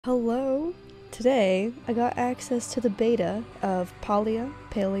Hello! Today, I got access to the beta of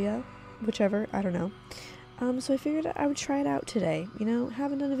Palia, whichever, I don't know. So I figured I would try it out today. You know,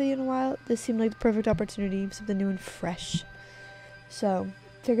 haven't done a video in a while. This seemed like the perfect opportunity, something new and fresh. So,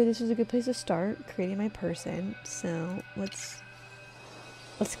 figured this was a good place to start, creating my person. So, let's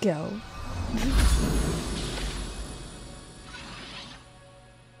go.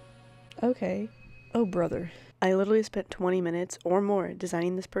 Okay. Oh, brother. I literally spent 20 minutes or more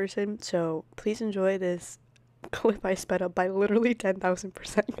designing this person, so please enjoy this clip I sped up by literally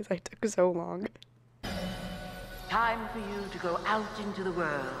 10,000% because I took so long. Time for you to go out into the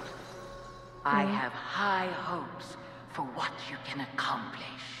world. I have high hopes for what you can accomplish.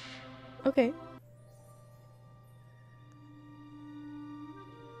 Okay.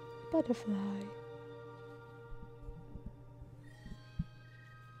 Butterfly.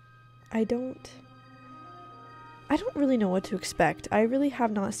 I don't really know what to expect. I really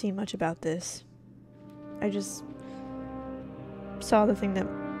have not seen much about this. I just saw the thing that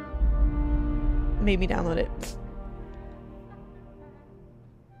made me download it.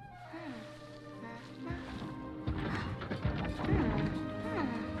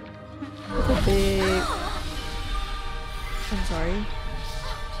 It's a big... I'm sorry.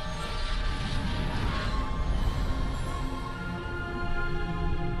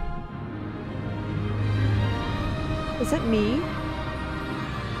 Is that me?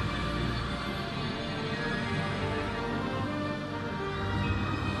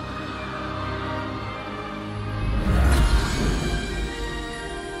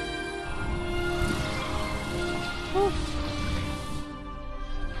 Oh.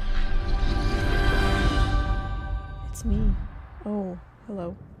 It's me. Oh,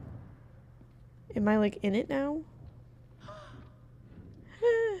 hello. Am I like in it now?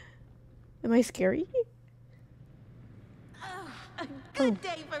 Am I scary? Good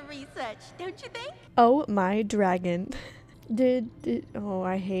day for research, don't you think? Oh my dragon. Oh,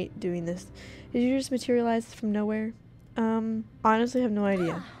 I hate doing this. Did you just materialize from nowhere? Honestly have no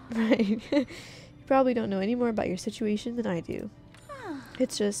idea. Right. You probably don't know any more about your situation than I do.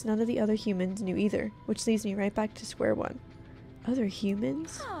 It's just none of the other humans knew either, which leads me right back to square one. Other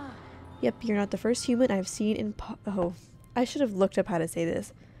humans? Yep, you're not the first human I've seen in oh, I should have looked up how to say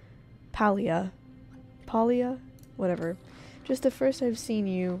this. Palia. Whatever. Just the first I've seen,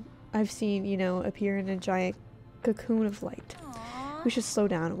 you know, appear in a giant cocoon of light. We should slow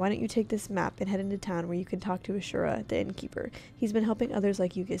down. Why don't you take this map and head into town where you can talk to Ashura, the innkeeper. He's been helping others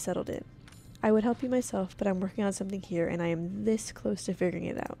like you get settled in. I would help you myself, but I'm working on something here and I am this close to figuring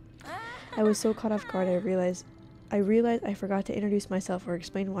it out. I was so caught off guard I realized I forgot to introduce myself or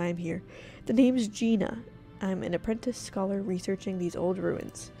explain why I'm here. The name's Gina. I'm an apprentice scholar researching these old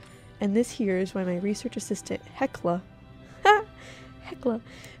ruins. And this here is why my research assistant, Hecla.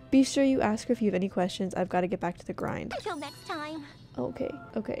 Be sure you ask her if you have any questions. I've got to get back to the grind. Until next time. Okay.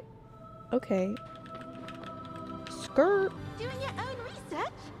 Skirt. Doing your own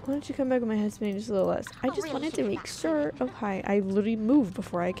research? Why don't you come back with my head spinning just a little less? I just really wanted to shouldn't make have. sure. Oh, hi. I literally moved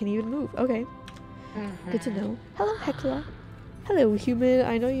before I can even move. Okay. Good to know. Hello, Hecla. Hello, human.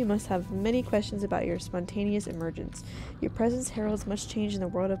 I know you must have many questions about your spontaneous emergence. Your presence heralds much change in the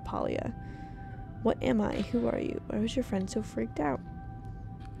world of Palia. What am I? Who are you? Why was your friend so freaked out?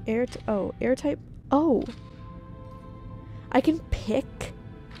 Air type. Oh, I can pick.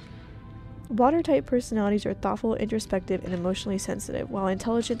 Water type personalities are thoughtful, introspective, and emotionally sensitive. While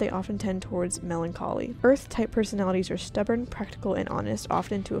intelligent, they often tend towards melancholy. Earth type personalities are stubborn, practical, and honest,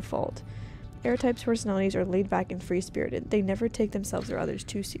 often to a fault. Air type's personalities are laid back and free-spirited. They never take themselves or others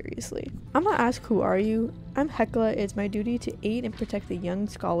too seriously. I'm gonna ask, who are you? I'm Hecla. It's my duty to aid and protect the young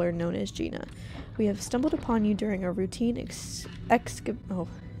scholar known as Gina. We have stumbled upon you during a routine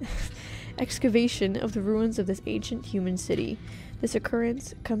excavation of the ruins of this ancient human city. This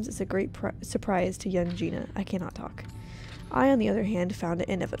occurrence comes as a great surprise to young Gina. I cannot talk. I, on the other hand, found it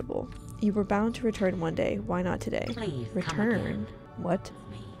inevitable. You were bound to return one day. Why not today? Please come Return? again. What?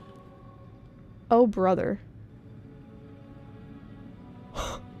 Oh, brother.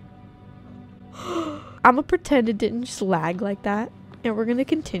 I'ma pretend it didn't just lag like that, and we're gonna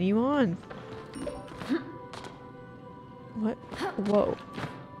continue on. What? Whoa.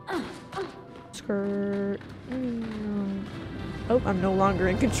 Skirt. Oh, I'm no longer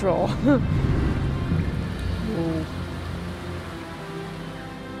in control. Whoa.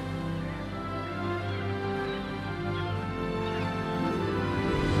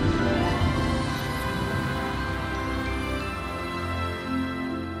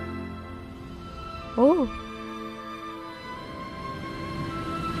 Oh.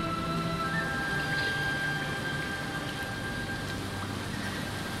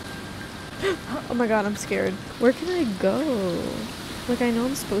 Oh my god, I'm scared. Where can I go? Like, I know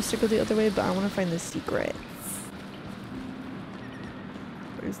I'm supposed to go the other way, but I want to find the secret.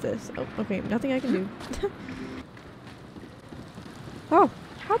 Where's this? Oh, okay, nothing I can do. Oh,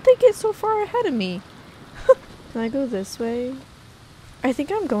 how'd they get so far ahead of me? Can I go this way? I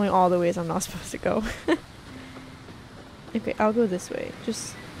think I'm going all the ways I'm not supposed to go. Okay, I'll go this way.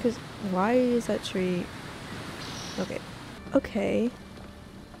 Just because, why is that tree? Okay. Okay.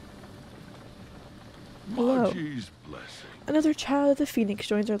 Hello. Maji's blessing. Another child of the Phoenix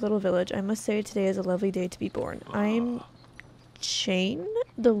joins our little village. I must say today is a lovely day to be born. I'm Chain,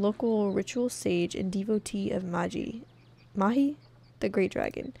 the local ritual sage and devotee of Mahi, the great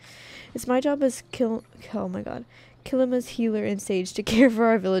dragon. It's my job as oh my god, Kilima's healer and sage to care for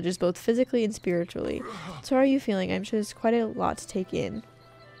our villagers both physically and spiritually. So how are you feeling? I'm sure there's quite a lot to take in.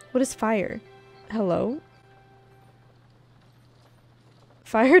 What is fire? Hello?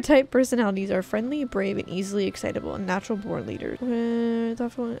 Fire type personalities are friendly, brave, and easily excitable, and natural born leaders.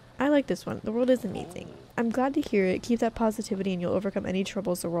 I like this one. The world is amazing. I'm glad to hear it. Keep that positivity and you'll overcome any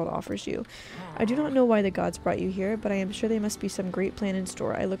troubles the world offers you. I do not know why the gods brought you here, but I am sure there must be some great plan in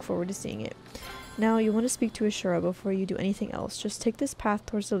store. I look forward to seeing it. Now, you want to speak to Ashura before you do anything else. Just take this path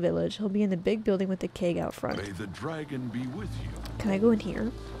towards the village. He'll be in the big building with the keg out front. May the dragon be with you. Can I go in here?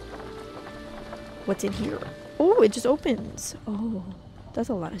 What's in here? Oh, it just opens. Oh. That's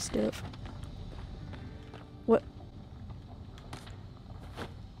a lot of stuff. What?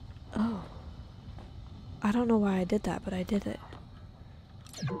 Oh. I don't know why I did that, but I did it.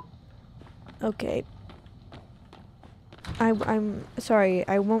 Okay. I'm sorry,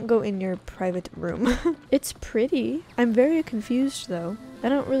 I won't go in your private room. It's pretty. I'm very confused though. I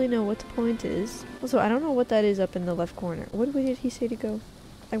don't really know what the point is. Also, I don't know what that is up in the left corner. What way did he say to go?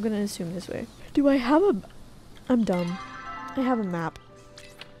 I'm gonna assume this way. Do I have a... I'm dumb. I have a map.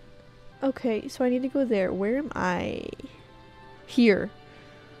 Okay, so I need to go there. Where am I? Here.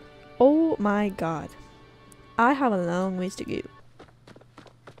 Oh my god. I have a long ways to go.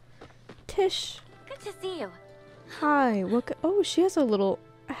 Tish. Good to see you. Hi. Welcome. Oh, she has a little...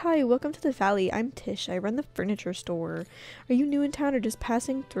 Hi, welcome to the valley. I'm Tish. I run the furniture store. Are you new in town or just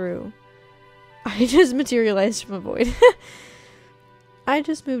passing through? I just materialized from a void. I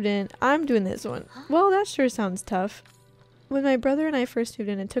just moved in. I'm doing this one. Well, that sure sounds tough. When my brother and I first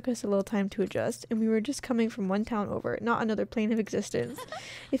moved in, it took us a little time to adjust, and we were just coming from one town over, not another plane of existence.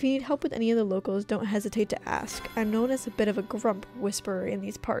 If you need help with any of the locals, don't hesitate to ask. I'm known as a bit of a grump whisperer in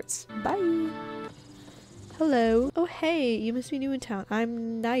these parts. Bye! Hello. Oh hey, you must be new in town.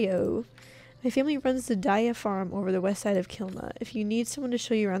 I'm Nayo. My family runs the Daya farm over the west side of Kilma. If you need someone to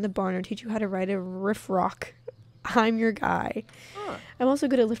show you around the barn or teach you how to ride a riff rock, I'm your guy. I'm also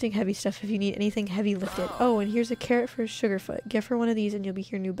good at lifting heavy stuff if you need anything heavy lifted. Oh, and here's a carrot for Sugarfoot. Give her one of these and you'll be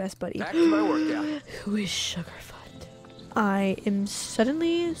your new best buddy. Back to my workout. Who is Sugarfoot? I am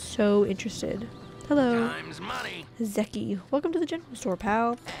suddenly so interested. Hello. Time's money. Zeki. Welcome to the general store,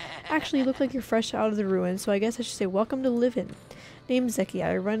 pal. Actually, you look like you're fresh out of the ruins, so I guess I should say welcome to Livin'. Name's Zeki.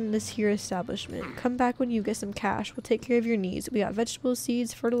 I run this here establishment. Come back when you get some cash. We'll take care of your needs. We got vegetables,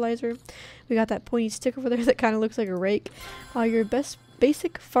 seeds, fertilizer. We got that pointy stick over there that kind of looks like a rake. Your best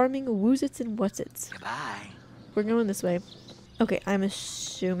basic farming woozits and whatsits. Goodbye. We're going this way. Okay, I'm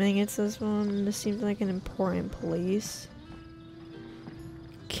assuming it's this one. This seems like an important place.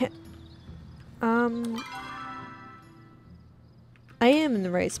 I am in the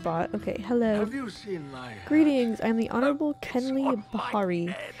right spot. Okay, hello. Have you seen my Greetings, I'm the Honorable Kenli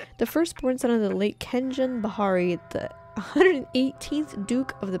Bahari, the firstborn son of the late Kenjan Bahari, the 118th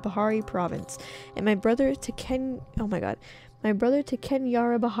Duke of the Bahari province, and my brother to Kenyara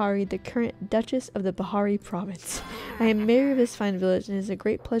Bahari, the current Duchess of the Bahari province. I am mayor of this fine village, and it is a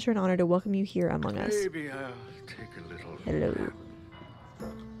great pleasure and honor to welcome you here among us. Maybe I'll take a little. Hello.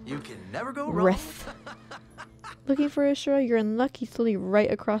 You can never go wrong. Reth. Looking for Ashura? You're unluckily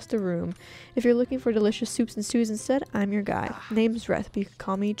right across the room. If you're looking for delicious soups and stews instead, I'm your guy. Name's Reth, but you can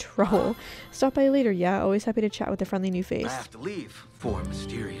call me Trouble. Stop by later, yeah? Always happy to chat with a friendly new face. I have to leave for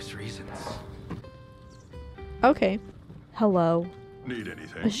mysterious reasons. Okay. Hello. Need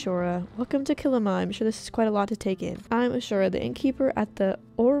anything? Ashura. Welcome to Kilima. I'm sure this is quite a lot to take in. I'm Ashura, the innkeeper at the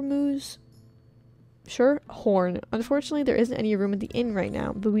Ormuz... Horn. Unfortunately, there isn't any room at the inn right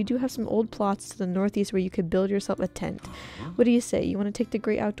now, but we do have some old plots to the northeast where you could build yourself a tent. What do you say? You want to take the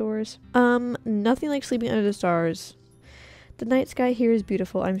great outdoors? Nothing like sleeping under the stars. The night sky here is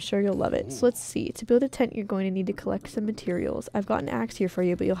beautiful. I'm sure you'll love it. So let's see. To build a tent, you're going to need to collect some materials. I've got an axe here for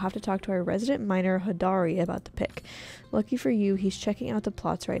you, but you'll have to talk to our resident miner, Hadari, about the pick. Lucky for you, he's checking out the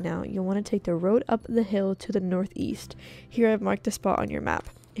plots right now. You'll want to take the road up the hill to the northeast. Here I've marked the spot on your map.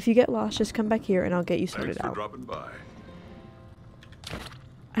 If you get lost, just come back here and I'll get you sorted Thanks for out. dropping by.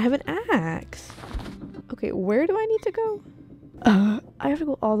 I have an axe. Okay, where do I need to go? I have to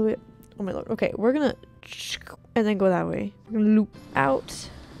go all the way. Oh my lord. Okay, we're gonna and then go that way. We're gonna loop out,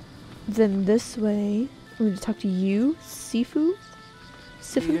 then this way. I'm gonna talk to you, Sifu. Need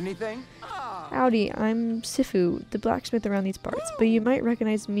Sifu. anything? Howdy, I'm Sifu, the blacksmith around these parts, but you might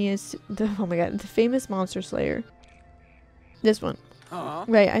recognize me as the famous monster slayer. This one.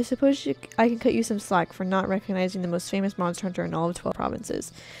 Right, I suppose I can cut you some slack for not recognizing the most famous monster hunter in all of 12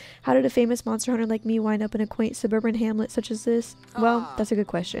 provinces. How did a famous monster hunter like me wind up in a quaint suburban hamlet such as this? Well, that's a good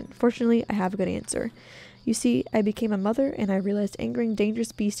question. Fortunately, I have a good answer. You see, I became a mother and I realized angering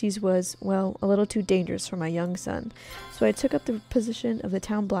dangerous beasties was, well, a little too dangerous for my young son. So I took up the position of the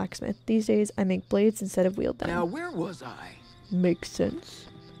town blacksmith. These days, I make blades instead of wield them. Now, where was I? Makes sense.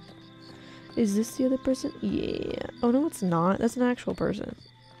 Is this the other person? Yeah. Oh, no, it's not. That's an actual person.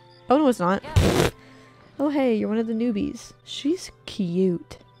 Oh, no, it's not. Oh, hey, you're one of the newbies. She's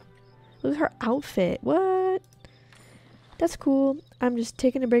cute. Look at her outfit. What? That's cool. I'm just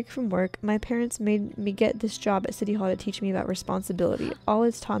taking a break from work. My parents made me get this job at City Hall to teach me about responsibility. All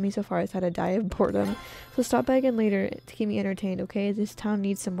it's taught me so far is how to die of boredom. So stop by again later to keep me entertained, okay? This town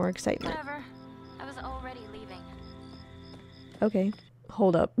needs some more excitement. Whatever. I was already leaving. Okay.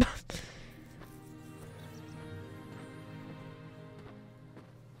 Hold up.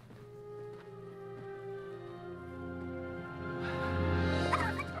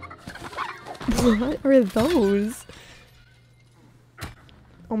 What are those?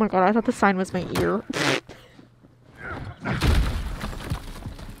 Oh my god, I thought the sign was my ear.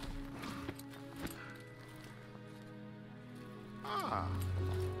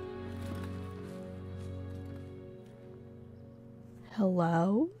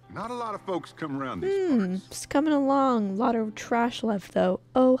 Hello? Not a lot of folks come around these parts. Just coming along. Lot of trash left though.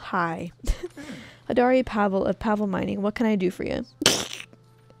 Oh, hi. Adari Pavel of Pavel Mining. What can I do for you?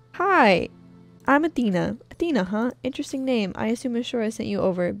 Hi. I'm Athena. Athena, huh? Interesting name. I assume Ashura sent you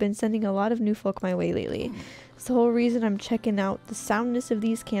over. Been sending a lot of new folk my way lately. It's the whole reason I'm checking out the soundness of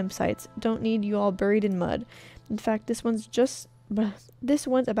these campsites. Don't need you all buried in mud. In fact, this one's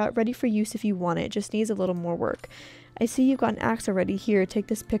about ready for use if you want it. Just needs a little more work. I see you've got an axe already. Here, take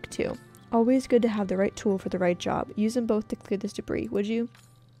this pick too. Always good to have the right tool for the right job. Use them both to clear this debris, would you?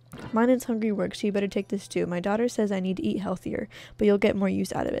 Mine is hungry work, so you better take this too. My daughter says I need to eat healthier, but you'll get more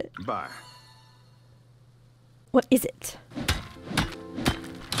use out of it. Bye. What is it?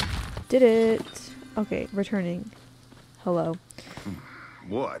 Did it. Okay, returning. Hello.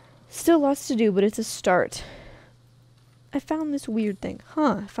 What? Still lots to do, but it's a start. I found this weird thing.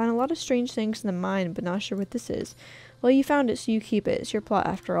 Huh, found a lot of strange things in the mine, but not sure what this is. Well, you found it, so you keep it. It's your plot,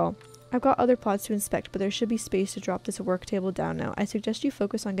 after all. I've got other plots to inspect, but there should be space to drop this work table down now. I suggest you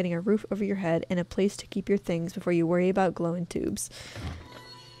focus on getting a roof over your head and a place to keep your things before you worry about glowing tubes.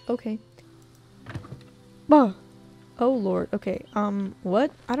 Okay. Bah. Oh, Lord. Okay,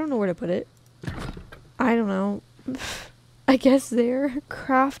 what? I don't know where to put it. I don't know. I guess there.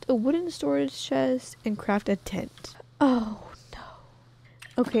 Craft a wooden storage chest and craft a tent. Oh,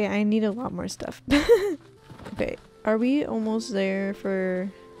 no. Okay, I need a lot more stuff. Okay, are we almost there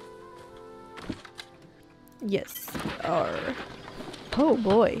for... Yes, we are. Oh,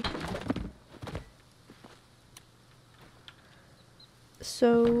 boy.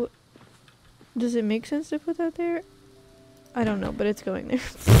 So, does it make sense to put that there? I don't know, but it's going there.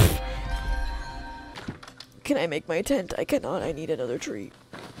 Can I make my tent? I cannot. I need another tree.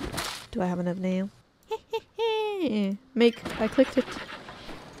 Do I have enough nail? Make. I clicked it.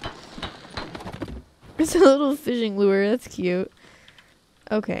 It's a little fishing lure. That's cute.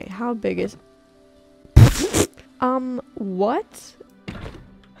 Okay, how big is... what?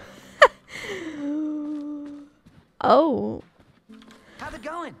 Oh. How's it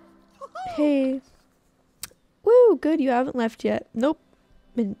going? Hey. Woo, good, you haven't left yet. Nope.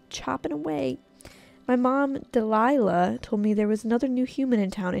 Been chopping away. My mom, Delilah, told me there was another new human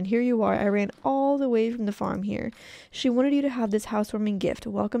in town, and here you are. I ran all the way from the farm here. She wanted you to have this housewarming gift.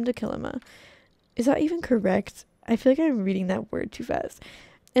 Welcome to Kilima. Is that even correct? I feel like I'm reading that word too fast.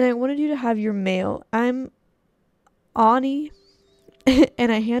 And I wanted you to have your mail. I'm Ani,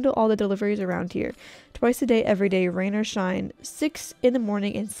 and I handle all the deliveries around here. Twice a day, every day, rain or shine, 6 in the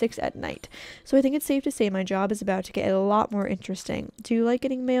morning and 6 at night. So I think it's safe to say my job is about to get a lot more interesting. Do you like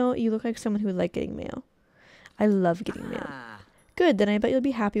getting mail? You look like someone who would like getting mail. I love getting mail. Good, then I bet you'll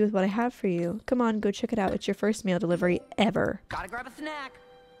be happy with what I have for you. Come on, go check it out. It's your first mail delivery ever. Gotta grab a snack.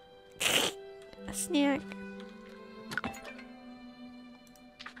 A snack.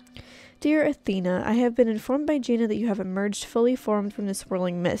 Dear Athena, I have been informed by Gina that you have emerged fully formed from the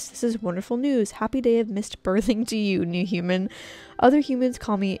swirling mist. This is wonderful news. Happy day of mist birthing to you, new human. Other humans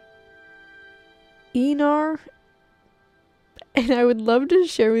call me Enar, and I would love to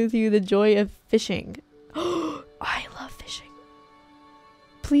share with you the joy of fishing. I love fishing.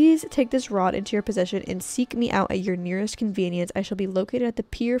 Please take this rod into your possession and seek me out at your nearest convenience. I shall be located at the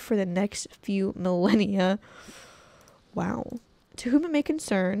pier for the next few millennia. Wow. To whom it may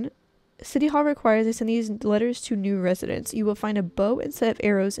concern, City Hall requires I send these letters to new residents. You will find a bow and set of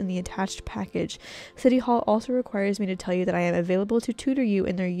arrows in the attached package. City Hall also requires me to tell you that I am available to tutor you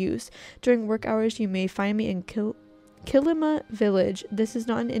in their use. During work hours, you may find me in Kilima Village. This is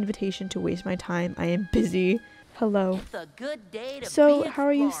not an invitation to waste my time. I am busy. Hello. It's a good day to So, be how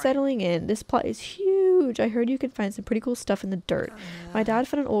are you exploring. settling in? This plot is huge. I heard you can find some pretty cool stuff in the dirt. My dad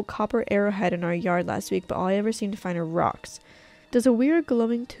found an old copper arrowhead in our yard last week, but all I ever seemed to find are rocks. Does a weird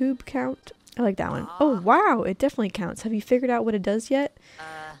glowing tube count? I like that one. Oh, wow, it definitely counts. Have you figured out what it does yet?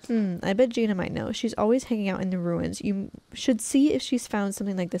 I bet Gina might know. She's always hanging out in the ruins. You should see if she's found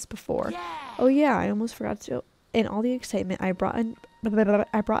something like this before. Oh yeah, I almost forgot to. In all the excitement, I brought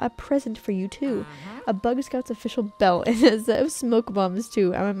a present for you too. A Bug Scouts official belt and a set of smoke bombs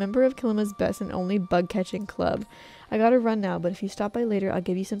too. I'm a member of Kilima's best and only bug catching club. I gotta run now, but if you stop by later, I'll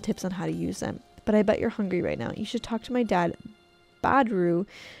give you some tips on how to use them. But I bet you're hungry right now. You should talk to my dad, Badru,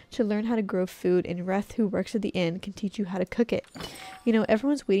 to learn how to grow food, and Reth, who works at the inn, can teach you how to cook it. You know,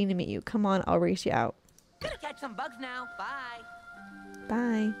 everyone's waiting to meet you. Come on, I'll race you out. Gonna catch some bugs now. Bye.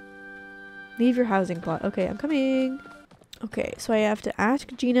 Bye. Leave your housing plot. Okay, I'm coming. Okay, so I have to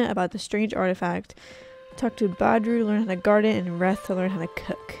ask Gina about the strange artifact, talk to Badru to learn how to garden, and Reth to learn how to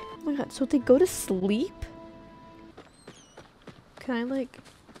cook. Oh my god, so they go to sleep? Can I like...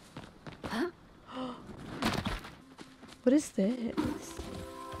 What is this?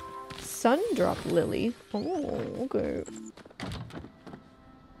 Sundrop lily. Oh, okay.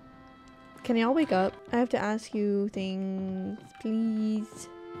 Can y'all wake up? I have to ask you things, please.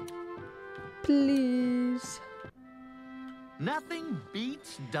 Please. Nothing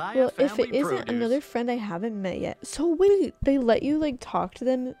beats Dia Well, if family it isn't produce. another friend I haven't met yet. So wait, they let you like talk to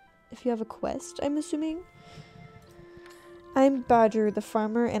them if you have a quest, I'm assuming? I'm Badger the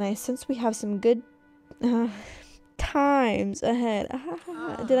farmer, and I sense we have some good times ahead.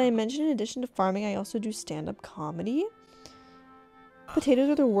 Did I mention in addition to farming, I also do stand-up comedy? Potatoes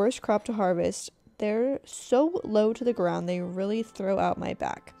are the worst crop to harvest. They're so low to the ground, they really throw out my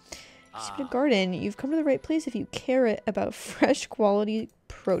back. Stupid garden, you've come to the right place if you care about fresh quality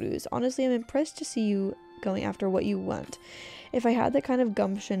produce. Honestly, I'm impressed to see you going after what you want. If I had that kind of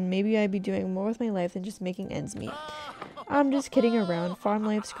gumption, maybe I'd be doing more with my life than just making ends meet. I'm just kidding around. Farm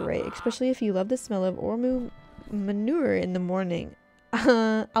life's great, especially if you love the smell of Ormu manure in the morning.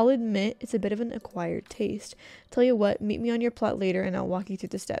 I'll admit it's a bit of an acquired taste. Tell you what, meet me on your plot later and I'll walk you through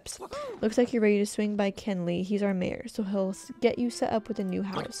the steps. Looks like you're ready to swing by Kenley. He's our mayor, so he'll get you set up with a new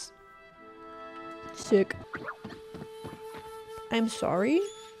house. Sick. I'm sorry?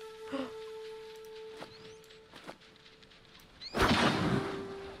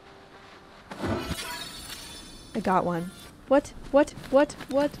 I got one. What?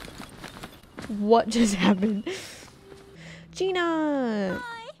 What just happened? Gina!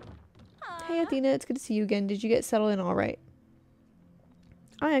 Hey Athena, it's good to see you again. Did you get settled in all right?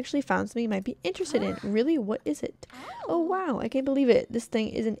 I actually found something you might be interested in. Really? What is it? Oh wow, I can't believe it. This thing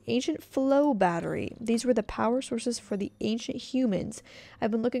is an ancient flow battery. These were the power sources for the ancient humans.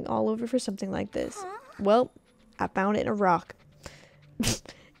 I've been looking all over for something like this. Well, I found it in a rock.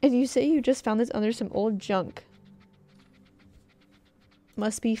 And you say you just found this under some old junk.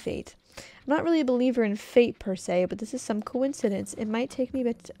 Must be fate. I'm not really a believer in fate per se, but this is some coincidence. It might take me a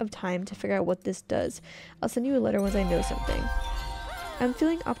bit of time to figure out what this does. I'll send you a letter once I know something. I'm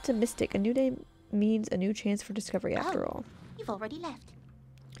feeling optimistic. A new day means a new chance for discovery after all. You've already left.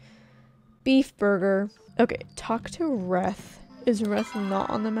 Beef burger. Okay, talk to Reth. Is Reth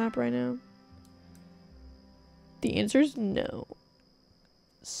not on the map right now? The answer is no.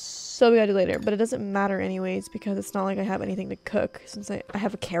 So we gotta do later, but it doesn't matter anyways because it's not like I have anything to cook since I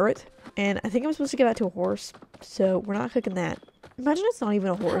have a carrot. And I think I'm supposed to give that to a horse, so we're not cooking that. Imagine it's not even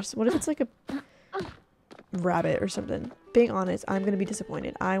a horse. What if it's like a rabbit or something? Being honest, I'm gonna be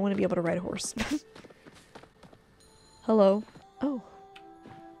disappointed. I want to be able to ride a horse. Hello. Oh.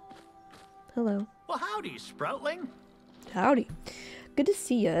 Hello. Well, howdy, Sproutling. Howdy. Good to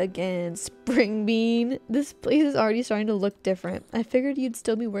see ya again, Spring Bean. This place is already starting to look different. I figured you'd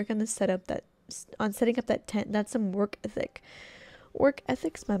still be working on the setting up that tent. That's some work ethic. Work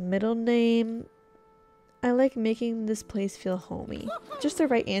ethic's my middle name. I like making this place feel homey. Just the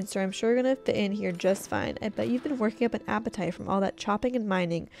right answer. I'm sure you're gonna fit in here just fine. I bet you've been working up an appetite from all that chopping and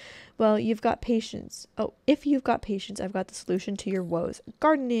mining. Well, you've got patience. Oh, if you've got patience, I've got the solution to your woes.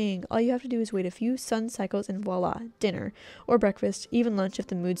 Gardening! All you have to do is wait a few sun cycles and voila, dinner. Or breakfast, even lunch if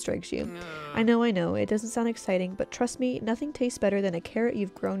the mood strikes you. I know, it doesn't sound exciting, but trust me, nothing tastes better than a carrot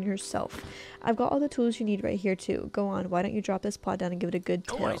you've grown yourself. I've got all the tools you need right here too. Go on, why don't you drop this plot down and give it a good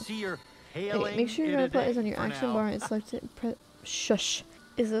Oh, till? I see you're Okay, hailing make sure your it red plot today is on your for action now. bar and select it. Shush.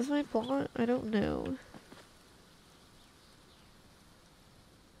 Is this my plot? I don't know.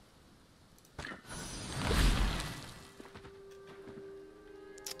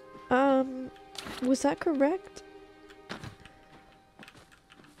 Was that correct?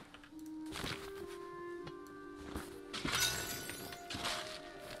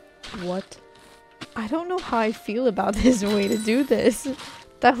 What? I don't know how I feel about this way to do this.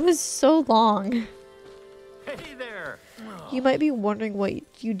 That was so long. Hey there. You might be wondering what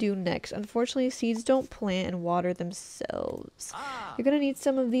you do next. Unfortunately, seeds don't plant and water themselves. You're gonna need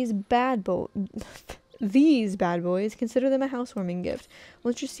some of these bad boys. Consider them a housewarming gift.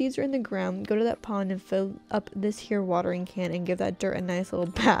 Once your seeds are in the ground, go to that pond and fill up this here watering can and give that dirt a nice little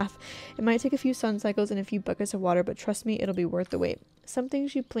bath. It might take a few sun cycles and a few buckets of water, but trust me, it'll be worth the wait. Some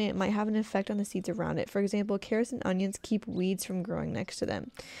things you plant might have an effect on the seeds around it. For example, carrots and onions keep weeds from growing next to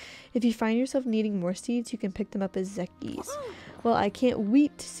them. If you find yourself needing more seeds, you can pick them up as zekkies. Well, I can't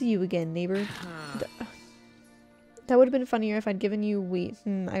wait to see you again, neighbor. That would have been funnier if I'd given you wheat.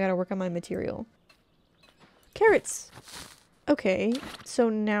 I gotta work on my material. Carrots! Okay, so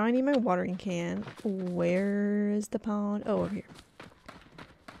now I need my watering can. Where is the pond? Oh, over here.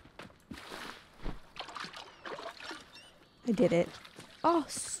 I did it. Oh,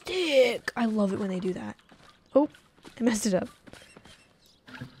 stick! I love it when they do that. Oh, I messed it up.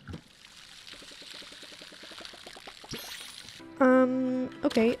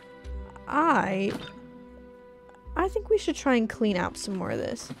 Okay. I think we should try and clean out some more of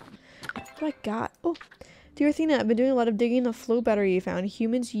this. What do I got? Oh, dear Athena, I've been doing a lot of digging in the flow battery you found.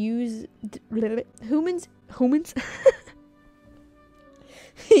 Humans use...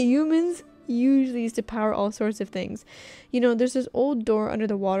 Humans use these to power all sorts of things. You know, there's this old door under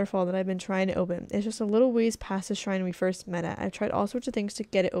the waterfall that I've been trying to open. It's just a little ways past the shrine we first met at. I've tried all sorts of things to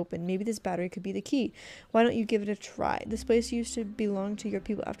get it open. Maybe this battery could be the key. Why don't you give it a try? This place used to belong to your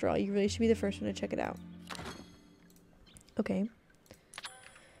people after all. You really should be the first one to check it out. Okay.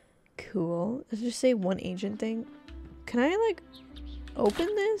 Cool. Let's just say one agent thing. Can I, like, open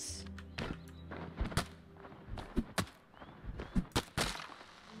this?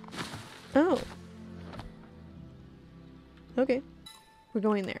 Oh. Okay. We're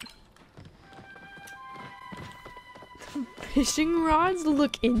going there. Fishing rods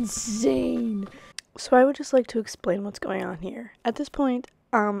look insane. So I would just like to explain what's going on here. At this point,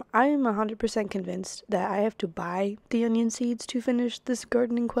 I am 100% convinced that I have to buy the onion seeds to finish this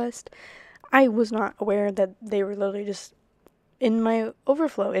gardening quest. I was not aware that they were literally just in my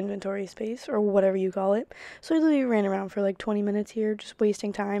overflow inventory space, or whatever you call it. So I literally ran around for like 20 minutes here, just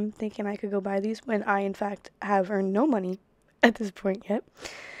wasting time, thinking I could go buy these, when I, in fact, have earned no money at this point yet.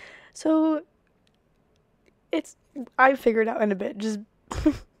 So, I figured out in a bit, just...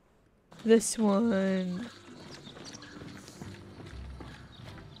 This one.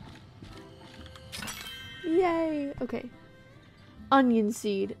 Yay! Okay. Onion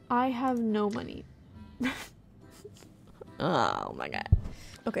seed. I have no money. Oh my god.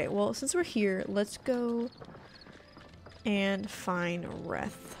 Okay, well, since we're here, let's go and find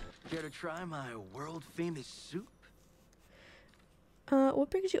Reth. Care to try my world-famous soup? What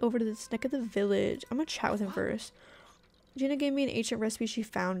brings you over to this neck of the village? I'm gonna chat with him first. Gina gave me an ancient recipe she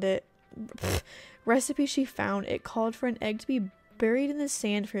found. It called for an egg to be buried in the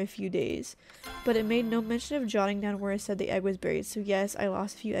sand for a few days, but it made no mention of jotting down where it said the egg was buried. So yes, I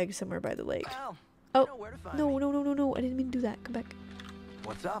lost a few eggs somewhere by the lake. Well, Oh, you know where to find no, me. no, I didn't mean to do that. Come back.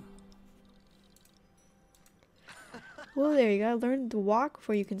 What's up? Well, there, you gotta learn to walk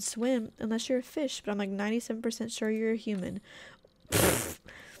before you can swim, unless you're a fish, but I'm like 97% sure you're a human.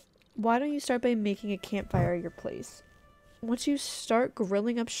 Why don't you start by making a campfire at your place? Once you start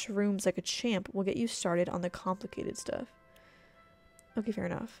grilling up shrooms like a champ, we'll get you started on the complicated stuff. Okay, fair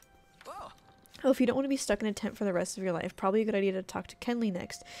enough. Oh, if you don't want to be stuck in a tent for the rest of your life, probably a good idea to talk to Kenley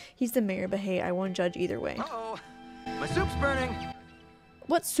next. He's the mayor, but hey, I won't judge either way. Uh-oh. My soup's burning.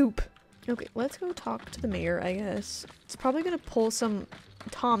 What soup? Okay, let's go talk to the mayor, I guess. It's probably gonna pull some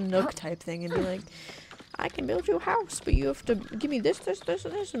Tom Nook type thing and be like, I can build you a house, but you have to give me this,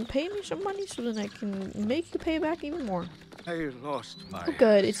 and this, and pay me some money so then I can make you pay back even more. I lost my Oh,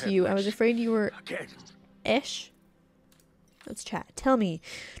 good, it's you. I was afraid you were... again. Ish. Let's chat. Tell me,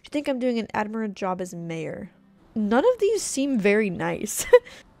 do you think I'm doing an admirable job as mayor? None of these seem very nice.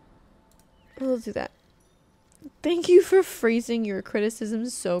 Let's do that. Thank you for phrasing your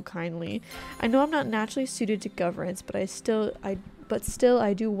criticisms so kindly. I know I'm not naturally suited to governance, but still I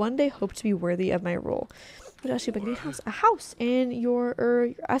do one day hope to be worthy of my role. But actually, but greenhouse, a house, and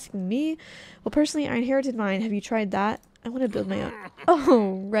you're asking me? Well, personally, I inherited mine. Have you tried that? I want to build my own.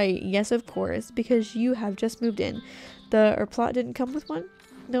 Oh, right. Yes, of course, because you have just moved in. The plot didn't come with one.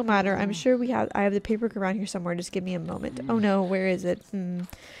 No matter. I'm sure I have the paperwork around here somewhere. Just give me a moment. Oh no, where is it?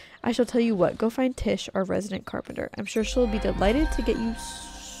 I shall tell you what. Go find Tish, our resident carpenter. I'm sure she'll be delighted to get you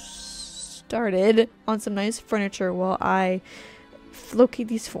started on some nice furniture while I locate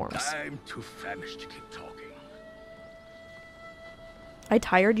these forms. I'm too famished to keep talking. I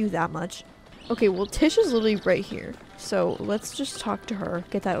tired you that much. Okay, well, Tish is literally right here. So let's just talk to her.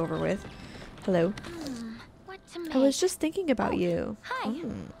 Get that over with. Hello. What to make? I was just thinking about you. Hi.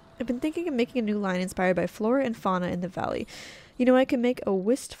 I've been thinking of making a new line inspired by flora and fauna in the valley. You know, I can make a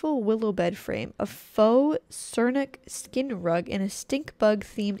wistful willow bed frame, a faux Cernic skin rug, and a stink bug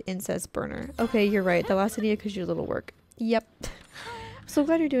themed incense burner. Okay, you're right. The last idea could use a little work. Yep. I'm so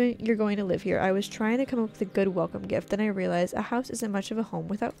glad you're going to live here. I was trying to come up with a good welcome gift, then I realized a house isn't much of a home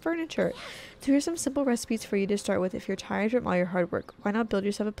without furniture. So here's some simple recipes for you to start with if you're tired from all your hard work. Why not build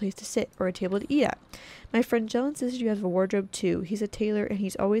yourself a place to sit or a table to eat at? My friend Jill insisted you have a wardrobe too. He's a tailor and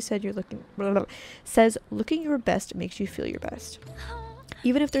he's always said looking your best makes you feel your best.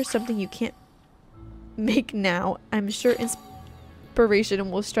 Even if there's something you can't make now, I'm sure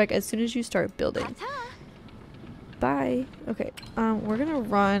inspiration will strike as soon as you start building. Bye. Okay, we're gonna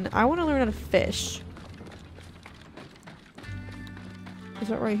run. I want to learn how to fish. Is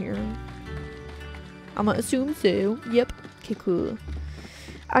that right here? I'm gonna assume so. Yep. Okay, cool.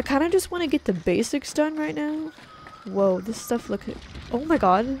 I kind of just want to get the basics done right now. Whoa, this stuff looks... Oh my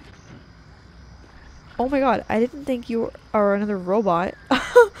god. Oh my god, I didn't think you are another robot.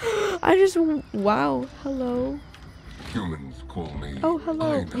 I just... Wow. Hello. Humans call me. Oh,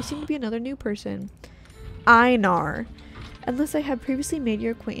 hello. Einar. You seem to be another new person. Einar. Unless I have previously made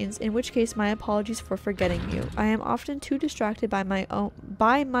your acquaintance, in which case my apologies for forgetting you. I am often too distracted by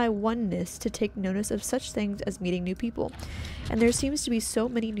my oneness to take notice of such things as meeting new people. And there seems to be so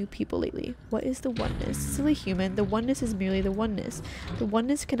many new people lately. What is the oneness? Silly human, the oneness is merely the oneness. The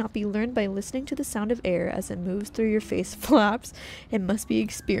oneness cannot be learned by listening to the sound of air as it moves through your face flaps. It must be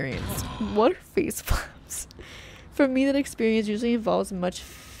experienced. What are face flaps? For me, that experience usually involves much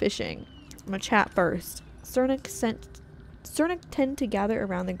fishing. I'm a chat burst. Cernic tend to gather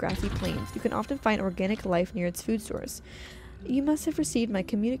around the grassy plains. You can often find organic life near its food source. You must have received my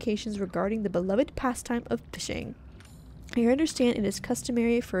communications regarding the beloved pastime of fishing. I understand it is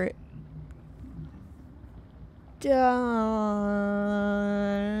customary for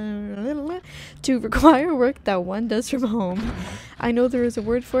to require work that one does from home. I know there is a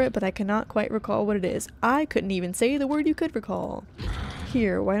word for it, but I cannot quite recall what it is. I couldn't even say the word you could recall.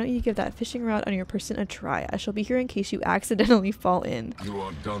 Here, why don't you give that fishing rod on your person a try? I shall be here in case you accidentally fall in. You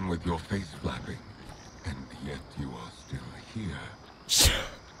are done with your face flapping, and yet you are still here.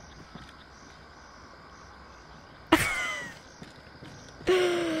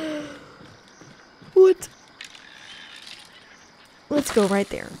 What? Let's go right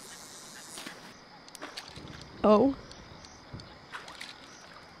there. Oh.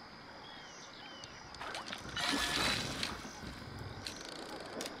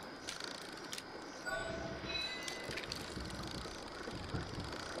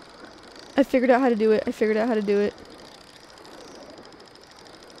 I figured out how to do it.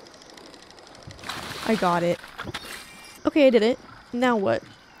 I got it. Okay, I did it. Now what?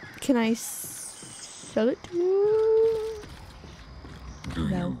 Can I sell it to you? Do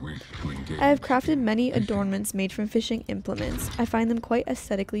you wish to engage? I have crafted many adornments made from fishing implements. I find them quite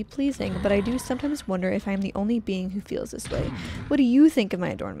aesthetically pleasing, but I do sometimes wonder if I am the only being who feels this way. What do you think of my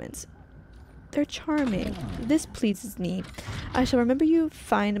adornments? They're charming. This pleases me. I shall remember you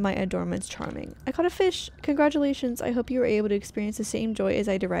find my adornments charming. I caught a fish. Congratulations. I hope you were able to experience the same joy as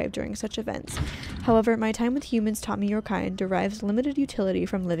I derived during such events. However, my time with humans taught me your kind derives limited utility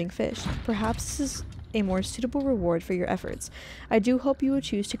from living fish. Perhaps this is a more suitable reward for your efforts. I do hope you will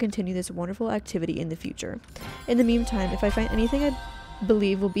choose to continue this wonderful activity in the future. In the meantime, if I find anything I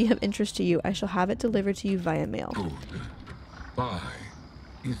believe will be of interest to you, I shall have it delivered to you via mail. Good. Bye.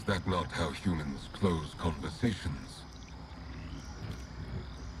 Is that not how humans close conversations?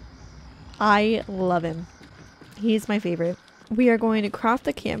 I love him. He's my favorite. We are going to craft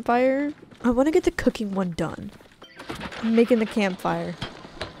the campfire. I want to get the cooking one done. I'm making the campfire.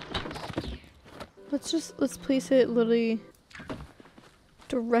 Let's place it literally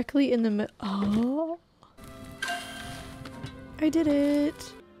directly in the middle. Oh. I did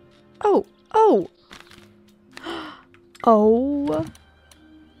it. Oh, oh. Oh.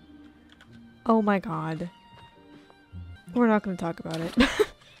 Oh my god. We're not going to talk about it.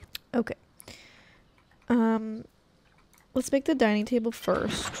 Okay. Let's make the dining table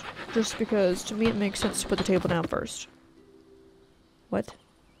first. Just because to me it makes sense to put the table down first. What?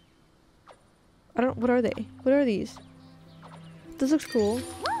 What are they? What are these? This looks cool.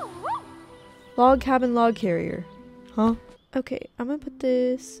 Log cabin log carrier. Huh? Okay, I'm gonna put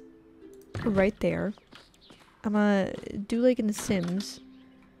this right there. I'm gonna do like in The Sims.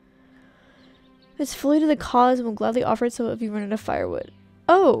 It's fully to the cause and will gladly offer it so if you run out of firewood.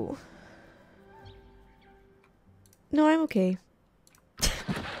 Oh! No, I'm okay.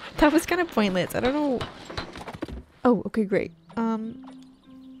 That was kind of pointless. I don't know. Oh, okay, great.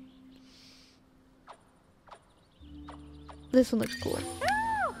 This one looks cool.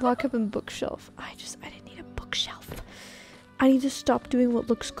 Lock up and bookshelf. I didn't need a bookshelf. I need to stop doing what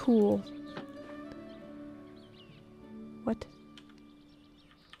looks cool. What?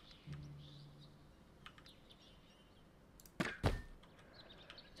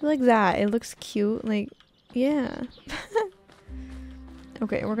 Like that. It looks cute. Like, yeah.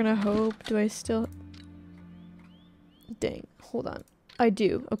 Okay, we're gonna hope. Do I still... Dang. Hold on. I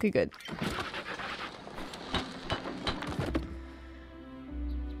do. Okay, good.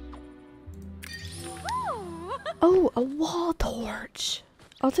 Oh, a wall torch.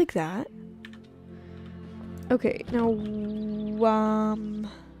 I'll take that. Okay, now,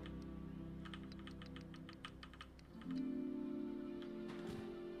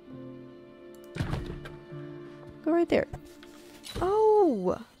 go right there.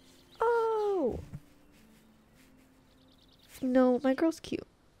 Oh! Oh! No, my girl's cute.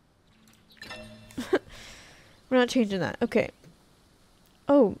 We're not changing that. Okay.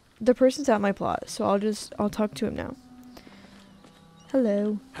 Oh, the person's at my plot, so I'll talk to him now.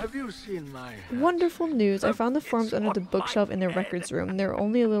 Hello. Have you seen my Wonderful news. I found the forms under the bookshelf in the records room. They're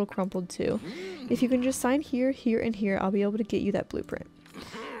only a little crumpled too. If you can just sign here, here, and here, I'll be able to get you that blueprint.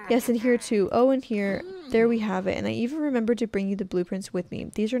 Yes, and here too. Oh, and here. There we have it. And I even remembered to bring you the blueprints with me.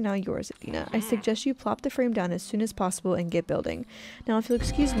 These are now yours, Athena. I suggest you plop the frame down as soon as possible and get building. Now, if you'll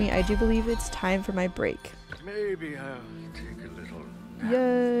excuse me, I do believe it's time for my break. Maybe I'll take a little nap.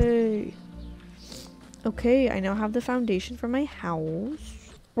 Yay! Okay, I now have the foundation for my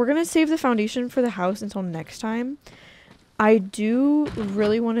house. We're gonna save the foundation for the house until next time. I do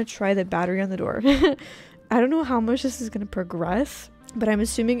really want to try the battery on the door. I don't know how much this is gonna progress, but I'm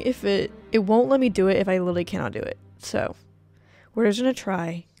assuming if it won't let me do it if I literally cannot do it. So we're just gonna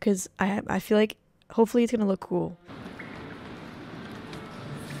try because I feel like hopefully it's gonna look cool.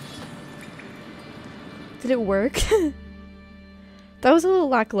 Did it work? That was a little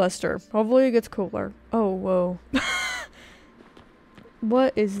lackluster. Hopefully it gets cooler. Oh, whoa.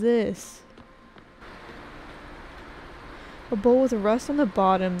 What is this? A bowl with rust on the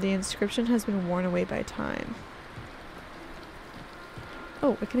bottom. The inscription has been worn away by time.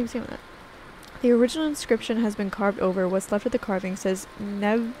 Oh, I can examine that. The original inscription has been carved over. What's left of the carving says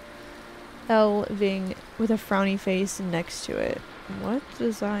Nev Elving with a frowny face next to it. What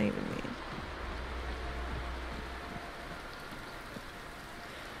does that even mean?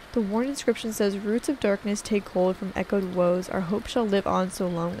 The worn inscription says, roots of darkness take hold from echoed woes. Our hope shall live on so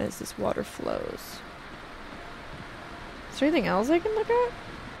long as this water flows. Is there anything else I can look at?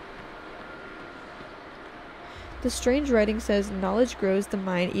 The strange writing says, knowledge grows the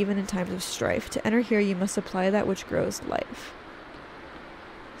mind even in times of strife. To enter here you must supply that which grows life.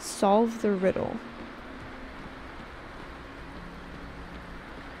 Solve the riddle.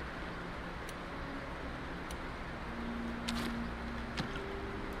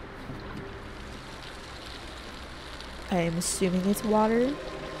 I am assuming it's water.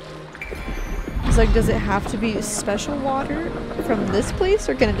 It's like, does it have to be special water from this place,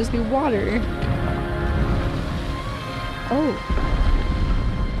 or can it just be water? Oh.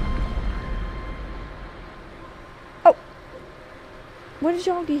 Oh! When did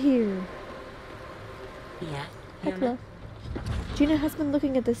y'all get here? Yeah. Hello. Gina has been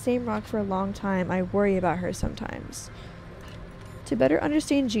looking at the same rock for a long time. I worry about her sometimes. To better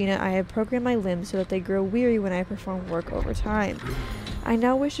understand Gina, I have programmed my limbs so that they grow weary when I perform work over time. I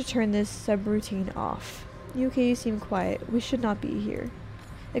now wish to turn this subroutine off. Yuki, you seem quiet. We should not be here.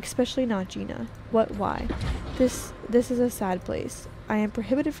 Especially not Gina. What? Why? This is a sad place. I am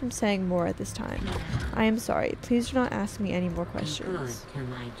prohibited from saying more at this time. I am sorry. Please do not ask me any more questions. Good to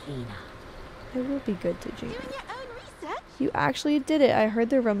my Gina. I will be good to Gina. Doing your own research? You actually did it. I heard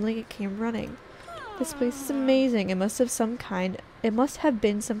the rumbling. It came running. This place is amazing. It must have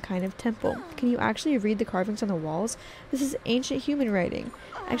been some kind of temple. Can you actually read the carvings on the walls? This is ancient human writing.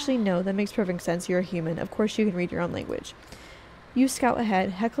 Actually, no, that makes perfect sense. You're a human. Of course you can read your own language. You scout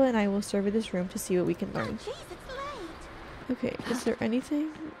ahead. Hecla and I will survey this room to see what we can learn. Jeez, it's late. Okay, is there anything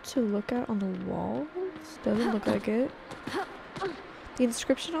to look at on the walls? Doesn't look like it. The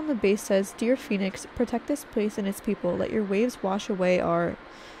inscription on the base says, "Dear Phoenix, protect this place and its people. Let your waves wash away our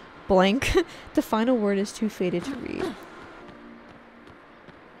blank." The final word is too faded to read.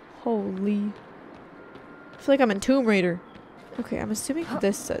 Holy. I feel like I'm in Tomb Raider. Okay, I'm assuming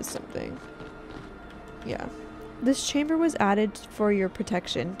this says something. Yeah. This chamber was added for your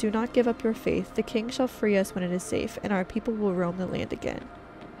protection. Do not give up your faith. The king shall free us when it is safe, and our people will roam the land again.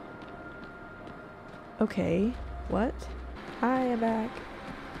 Okay. What? I am back.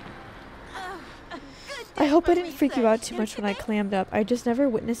 I hope I didn't freak you out too much when I clammed up. I just never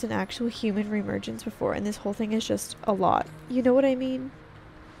witnessed an actual human reemergence before, and this whole thing is just a lot. You know what I mean?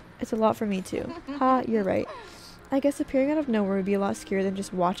 It's a lot for me too. Ha, you're right. I guess appearing out of nowhere would be a lot scarier than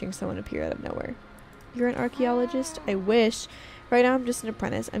just watching someone appear out of nowhere. You're an archaeologist? I wish. Right now I'm just an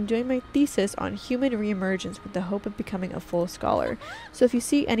apprentice. I'm doing my thesis on human reemergence with the hope of becoming a full scholar. So if you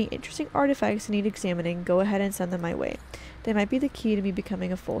see any interesting artifacts that need examining, go ahead and send them my way. They might be the key to me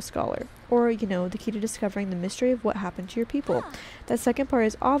becoming a full scholar. Or, you know, the key to discovering the mystery of what happened to your people. That second part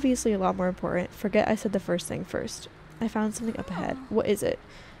is obviously a lot more important. Forget I said the first thing first. I found something up ahead. What is it?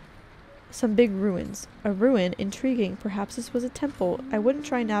 Some big ruins. A ruin? Intriguing. Perhaps this was a temple. I wouldn't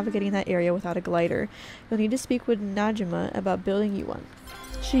try navigating that area without a glider. You'll need to speak with Najima about building you one.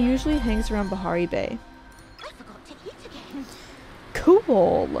 She usually hangs around Bahari Bay. I forgot to eat again.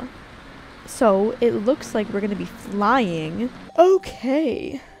 Cool. So, it looks like we're going to be flying.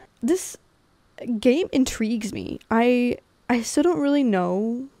 Okay. This game intrigues me. I still don't really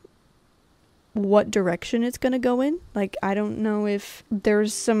know what direction it's going to go in. Like, I don't know if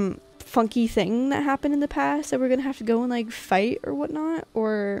there's some funky thing that happened in the past that we're gonna have to go and like fight or whatnot,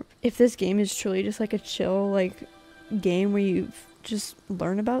 or if this game is truly just like a chill like game where you just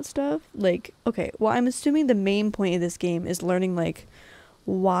learn about stuff. Like, okay, well, I'm assuming the main point of this game is learning like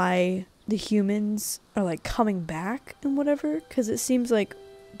why the humans are like coming back and whatever, because it seems like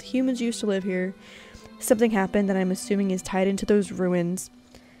the humans used to live here, something happened that I'm assuming is tied into those ruins,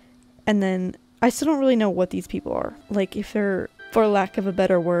 and then I still don't really know what these people are, like if they're, for lack of a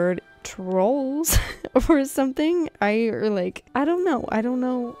better word, trolls or something. I don't know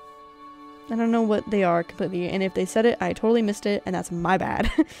what they are completely, and if they said it, I totally missed it, and that's my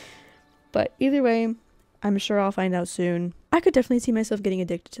bad. But either way, I'm sure I'll find out soon. I could definitely see myself getting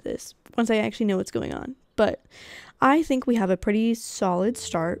addicted to this once I actually know what's going on, but I think we have a pretty solid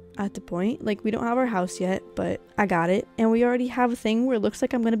start at the point. Like, we don't have our house yet, but I got it, and we already have a thing where it looks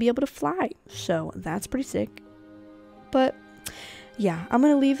like I'm gonna be able to fly, so that's pretty sick. But yeah, I'm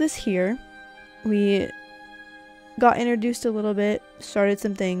gonna leave this here. We got introduced a little bit, started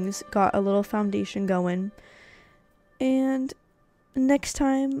some things, got a little foundation going, and next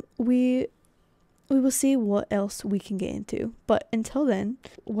time we will see what else we can get into. But until then,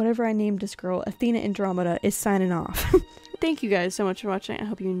 whatever I named this girl, Athena Andromeda, is signing off. Thank you guys so much for watching. I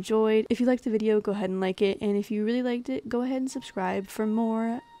hope you enjoyed. If you liked the video, go ahead and like it, and if you really liked it, go ahead and subscribe for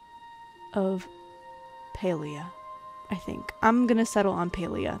more of Palia. I think I'm gonna settle on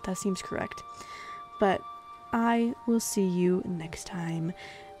Palia. That seems correct. But I will see you next time.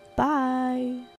 Bye.